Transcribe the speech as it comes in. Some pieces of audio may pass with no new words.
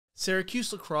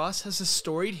Syracuse Lacrosse has a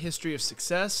storied history of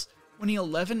success, winning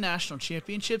 11 national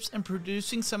championships and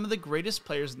producing some of the greatest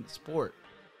players in the sport.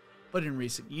 But in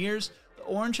recent years, the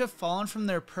Orange have fallen from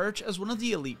their perch as one of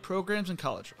the elite programs in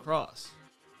college lacrosse.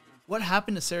 What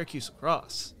happened to Syracuse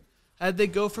Lacrosse? How did they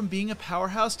go from being a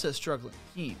powerhouse to a struggling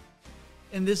team?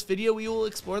 In this video, we will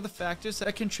explore the factors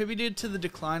that contributed to the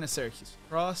decline of Syracuse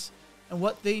Lacrosse and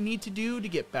what they need to do to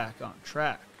get back on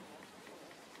track.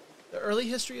 The early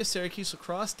history of Syracuse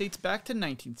Lacrosse dates back to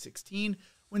 1916,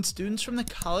 when students from the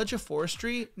College of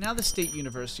Forestry, now the State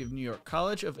University of New York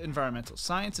College of Environmental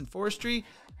Science and Forestry,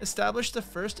 established the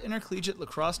first intercollegiate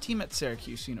lacrosse team at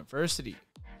Syracuse University.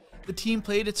 The team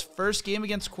played its first game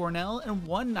against Cornell and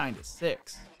won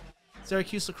 9-6.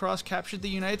 Syracuse Lacrosse captured the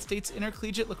United States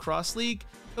Intercollegiate Lacrosse League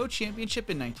co-championship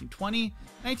in 1920,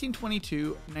 1922,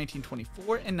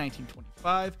 1924, and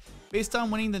 1925, based on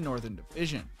winning the Northern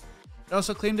Division. It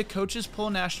also claimed a coaches poll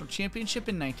national championship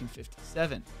in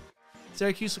 1957.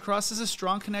 Syracuse Lacrosse has a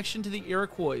strong connection to the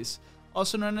Iroquois,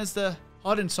 also known as the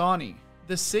Haudenosaunee,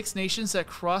 the Six Nations that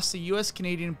cross the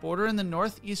U.S.-Canadian border in the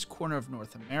northeast corner of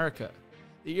North America.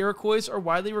 The Iroquois are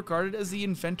widely regarded as the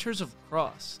inventors of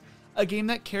lacrosse, a game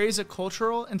that carries a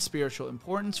cultural and spiritual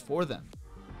importance for them.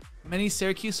 Many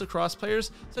Syracuse lacrosse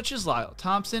players, such as Lyle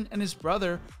Thompson and his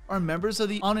brother, are members of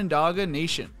the Onondaga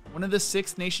Nation, one of the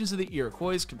Six Nations of the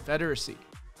Iroquois Confederacy.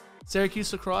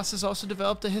 Syracuse Lacrosse has also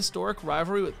developed a historic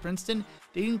rivalry with Princeton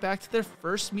dating back to their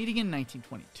first meeting in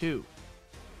 1922.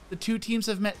 The two teams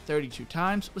have met 32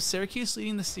 times, with Syracuse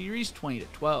leading the series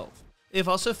 20-12. They have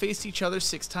also faced each other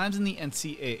 6 times in the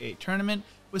NCAA tournament,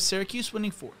 with Syracuse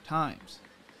winning 4 times.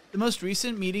 The most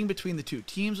recent meeting between the two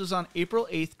teams was on April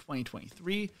 8,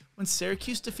 2023, when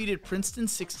Syracuse defeated Princeton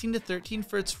 16-13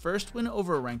 for its first win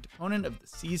over a ranked opponent of the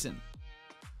season.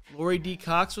 Laurie D.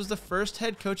 Cox was the first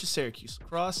head coach of Syracuse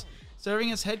Lacrosse,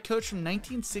 serving as head coach from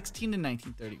 1916 to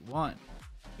 1931.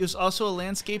 He was also a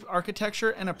landscape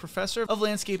architecture and a professor of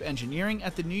landscape engineering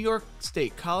at the New York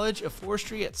State College of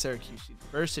Forestry at Syracuse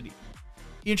University.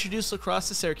 He introduced lacrosse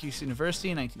to Syracuse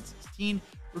University in 1916,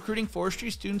 recruiting forestry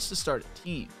students to start a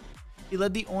team. He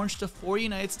led the Orange to 4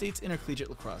 United States Intercollegiate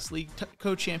Lacrosse League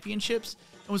co-championships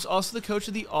and was also the coach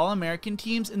of the All-American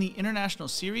teams in the International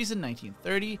Series in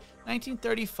 1930,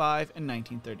 1935, and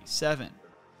 1937.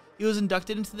 He was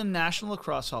inducted into the National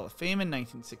Lacrosse Hall of Fame in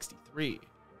 1963.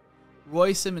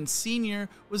 Roy Simmons Sr.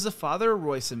 was the father of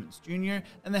Roy Simmons Jr.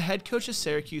 and the head coach of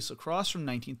Syracuse Lacrosse from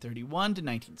 1931 to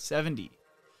 1970.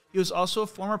 He was also a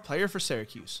former player for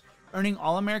Syracuse, earning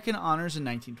All-American honors in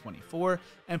 1924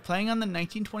 and playing on the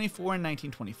 1924 and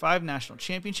 1925 national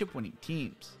championship winning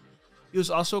teams. He was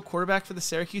also a quarterback for the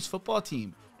Syracuse football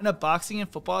team and a boxing and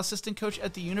football assistant coach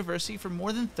at the university for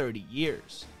more than 30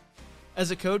 years.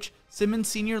 As a coach, Simmons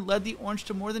Sr. led the Orange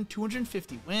to more than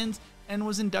 250 wins and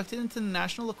was inducted into the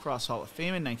National Lacrosse Hall of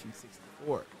Fame in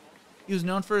 1964. He was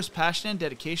known for his passion and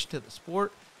dedication to the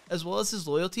sport, as well as his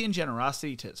loyalty and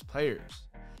generosity to his players.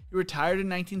 He retired in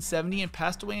 1970 and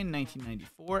passed away in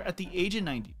 1994 at the age of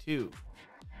 92.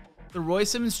 The Roy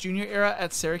Simmons Jr. era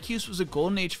at Syracuse was a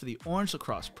golden age for the Orange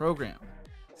lacrosse program.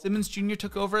 Simmons Jr.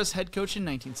 took over as head coach in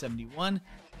 1971,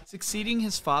 succeeding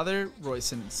his father, Roy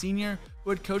Simmons Sr., who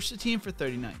had coached the team for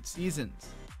 39 seasons.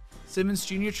 Simmons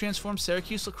Jr. transformed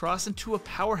Syracuse lacrosse into a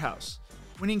powerhouse,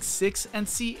 winning 6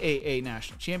 NCAA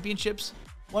national championships.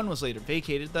 One was later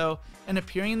vacated though, and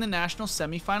appearing in the national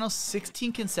semifinals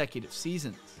 16 consecutive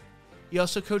seasons. He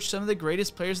also coached some of the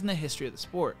greatest players in the history of the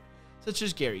sport, such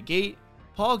as Gary Gait,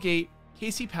 Paul Gait,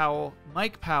 Casey Powell,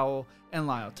 Mike Powell, and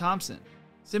Lyle Thompson.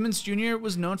 Simmons Jr.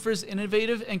 was known for his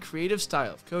innovative and creative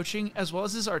style of coaching, as well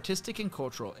as his artistic and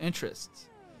cultural interests.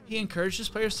 He encouraged his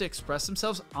players to express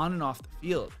themselves on and off the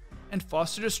field, and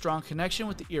fostered a strong connection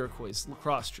with the Iroquois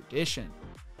lacrosse tradition.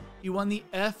 He won the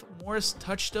F. Morris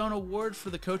Touchstone Award for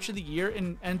the Coach of the Year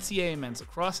in NCAA Men's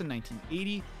Lacrosse in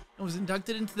 1980 and was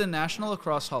inducted into the National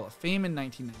Lacrosse Hall of Fame in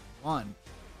 1991.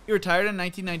 He retired in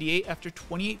 1998 after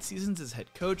 28 seasons as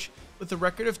head coach with a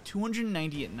record of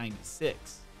 290-96.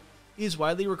 He is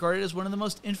widely regarded as one of the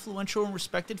most influential and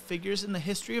respected figures in the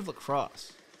history of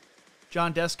lacrosse.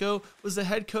 John Desko was the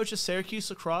head coach of Syracuse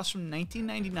Lacrosse from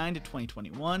 1999 to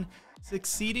 2021,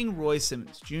 succeeding Roy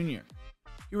Simmons Jr.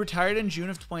 He retired in June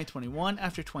of 2021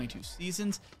 after 22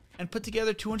 seasons and put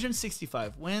together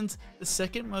 265 wins, the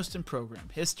second most in program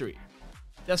history.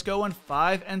 Desko won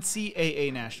 5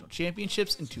 NCAA national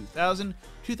championships in 2000,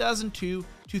 2002,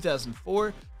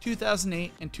 2004,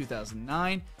 2008, and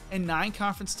 2009, and 9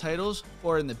 conference titles,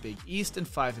 4 in the Big East and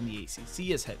 5 in the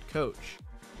ACC as head coach.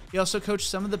 He also coached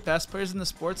some of the best players in the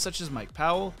sport such as Mike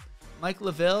Powell, Mike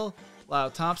LaVille,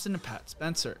 Lyle Thompson, and Pat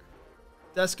Spencer.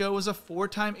 Desko was a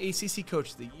 4-time ACC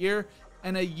Coach of the Year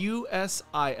and a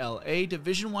USILA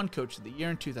Division I Coach of the Year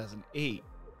in 2008.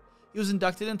 He was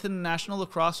inducted into the National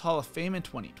Lacrosse Hall of Fame in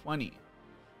 2020.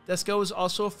 Desko was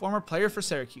also a former player for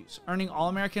Syracuse, earning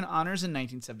All-American honors in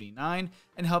 1979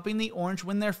 and helping the Orange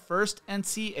win their first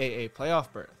NCAA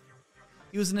playoff berth.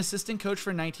 He was an assistant coach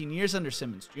for 19 years under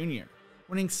Simmons Jr.,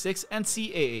 winning 6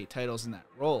 NCAA titles in that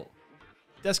role.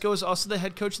 Desko was also the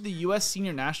head coach of the U.S.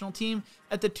 Senior National Team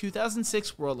at the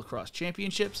 2006 World Lacrosse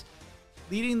Championships,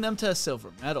 leading them to a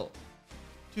silver medal.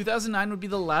 2009 would be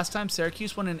the last time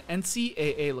Syracuse won an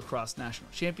NCAA Lacrosse National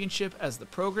Championship, as the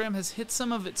program has hit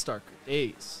some of its darker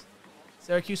days.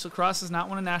 Syracuse Lacrosse has not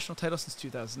won a national title since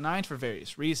 2009 for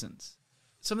various reasons.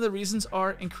 Some of the reasons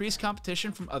are increased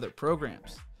competition from other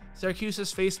programs. Syracuse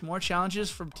has faced more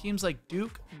challenges from teams like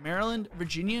Duke, Maryland,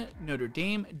 Virginia, Notre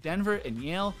Dame, Denver, and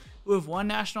Yale, who have won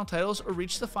national titles or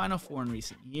reached the Final Four in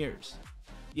recent years.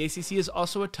 The ACC is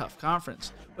also a tough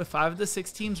conference, with 5 of the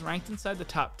 6 teams ranked inside the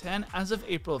top 10 as of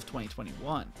April of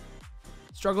 2021.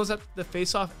 Struggles at the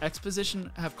face-off X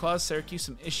position have caused Syracuse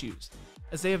some issues,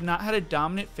 as they have not had a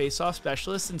dominant face-off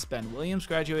specialist since Ben Williams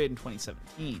graduated in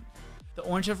 2017. The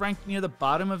Orange have ranked near the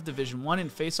bottom of Division I in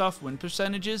face-off win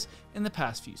percentages in the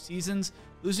past few seasons,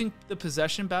 losing the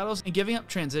possession battles and giving up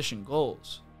transition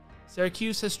goals.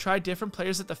 Syracuse has tried different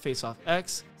players at the face-off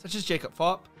X, such as Jacob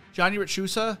Fopp, Johnny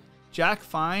Richusa, Jack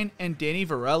Fine, and Danny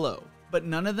Varello, but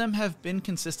none of them have been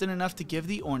consistent enough to give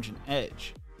the Orange an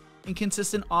edge.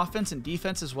 Inconsistent offense and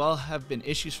defense as well have been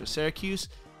issues for Syracuse,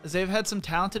 as they've had some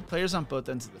talented players on both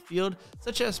ends of the field,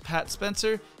 such as Pat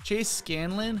Spencer, Chase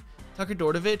Scanlon, Tucker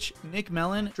Dordovich, Nick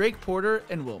Mellon, Drake Porter,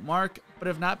 and Will Mark, but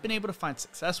have not been able to find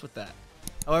success with that.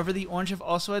 However, the Orange have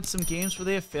also had some games where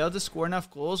they have failed to score enough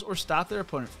goals or stop their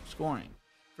opponent from scoring.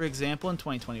 For example, in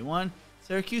 2021,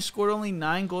 Syracuse scored only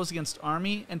 9 goals against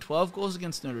Army and 12 goals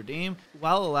against Notre Dame,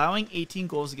 while allowing 18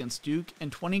 goals against Duke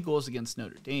and 20 goals against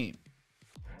Notre Dame.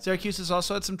 Syracuse has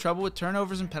also had some trouble with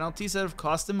turnovers and penalties that have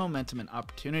cost them momentum and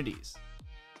opportunities.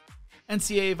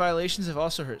 NCAA violations have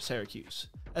also hurt Syracuse,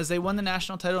 as they won the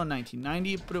national title in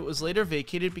 1990, but it was later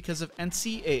vacated because of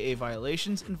NCAA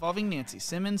violations involving Nancy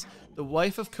Simmons, the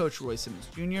wife of Coach Roy Simmons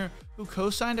Jr., who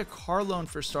co-signed a car loan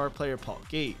for star player Paul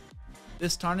Gate.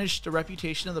 This tarnished the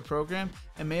reputation of the program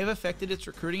and may have affected its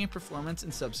recruiting and performance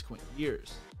in subsequent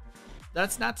years.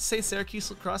 That's not to say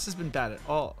Syracuse Lacrosse has been bad at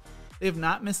all. They have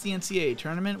not missed the NCAA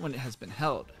tournament when it has been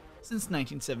held since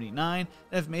 1979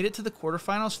 and have made it to the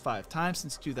quarterfinals 5 times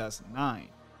since 2009.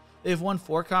 They have won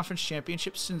 4 conference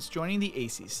championships since joining the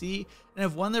ACC and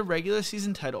have won their regular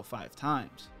season title 5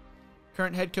 times.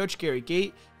 Current head coach Gary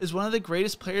Gate is one of the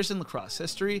greatest players in lacrosse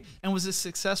history and was a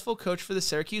successful coach for the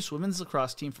Syracuse women's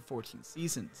lacrosse team for 14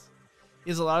 seasons.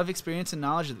 He has a lot of experience and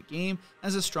knowledge of the game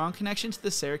and has a strong connection to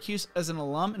the Syracuse as an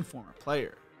alum and former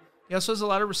player. He also has a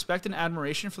lot of respect and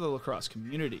admiration for the lacrosse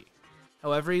community.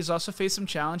 However, he's also faced some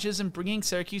challenges in bringing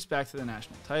Syracuse back to the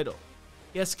national title.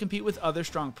 He has to compete with other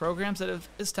strong programs that have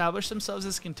established themselves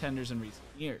as contenders in recent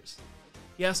years.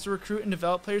 He has to recruit and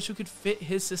develop players who could fit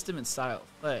his system and style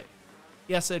of play.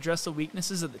 He has to address the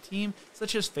weaknesses of the team,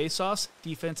 such as face-offs,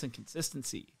 defense, and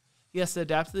consistency. He has to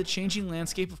adapt to the changing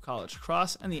landscape of college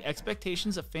lacrosse and the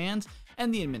expectations of fans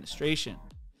and the administration.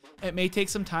 It may take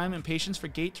some time and patience for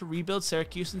Gate to rebuild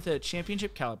Syracuse into a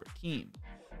championship-caliber team,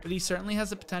 but he certainly has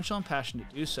the potential and passion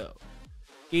to do so.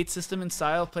 Gate's system and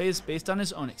style of play is based on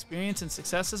his own experience and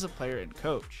success as a player and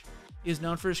coach. He is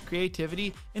known for his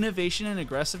creativity, innovation, and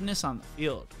aggressiveness on the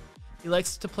field. He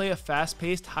likes to play a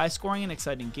fast-paced, high-scoring, and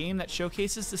exciting game that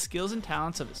showcases the skills and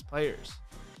talents of his players.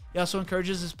 He also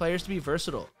encourages his players to be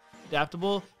versatile,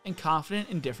 adaptable, and confident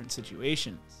in different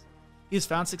situations. He has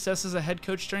found success as a head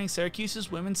coach, turning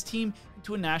Syracuse's women's team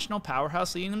into a national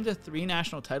powerhouse, leading them to 3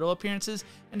 national title appearances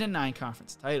and to 9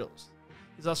 conference titles.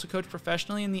 He's also coached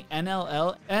professionally in the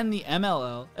NLL and the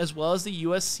MLL, as well as the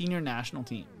U.S. senior national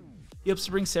team. He hopes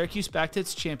to bring Syracuse back to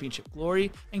its championship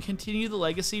glory and continue the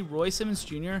legacy Roy Simmons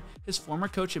Jr., his former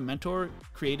coach and mentor,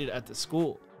 created at the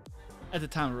school. At the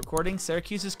time of recording,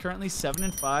 Syracuse is currently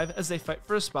 7-5 as they fight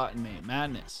for a spot in May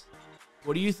Madness.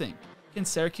 What do you think? Can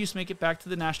Syracuse make it back to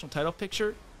the national title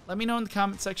picture? Let me know in the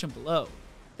comment section below.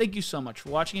 Thank you so much for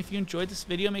watching. If you enjoyed this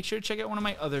video, make sure to check out one of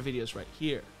my other videos right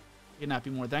here. I could not be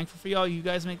more thankful for y'all. You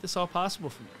guys make this all possible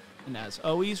for me. And as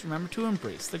always, remember to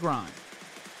embrace the grind.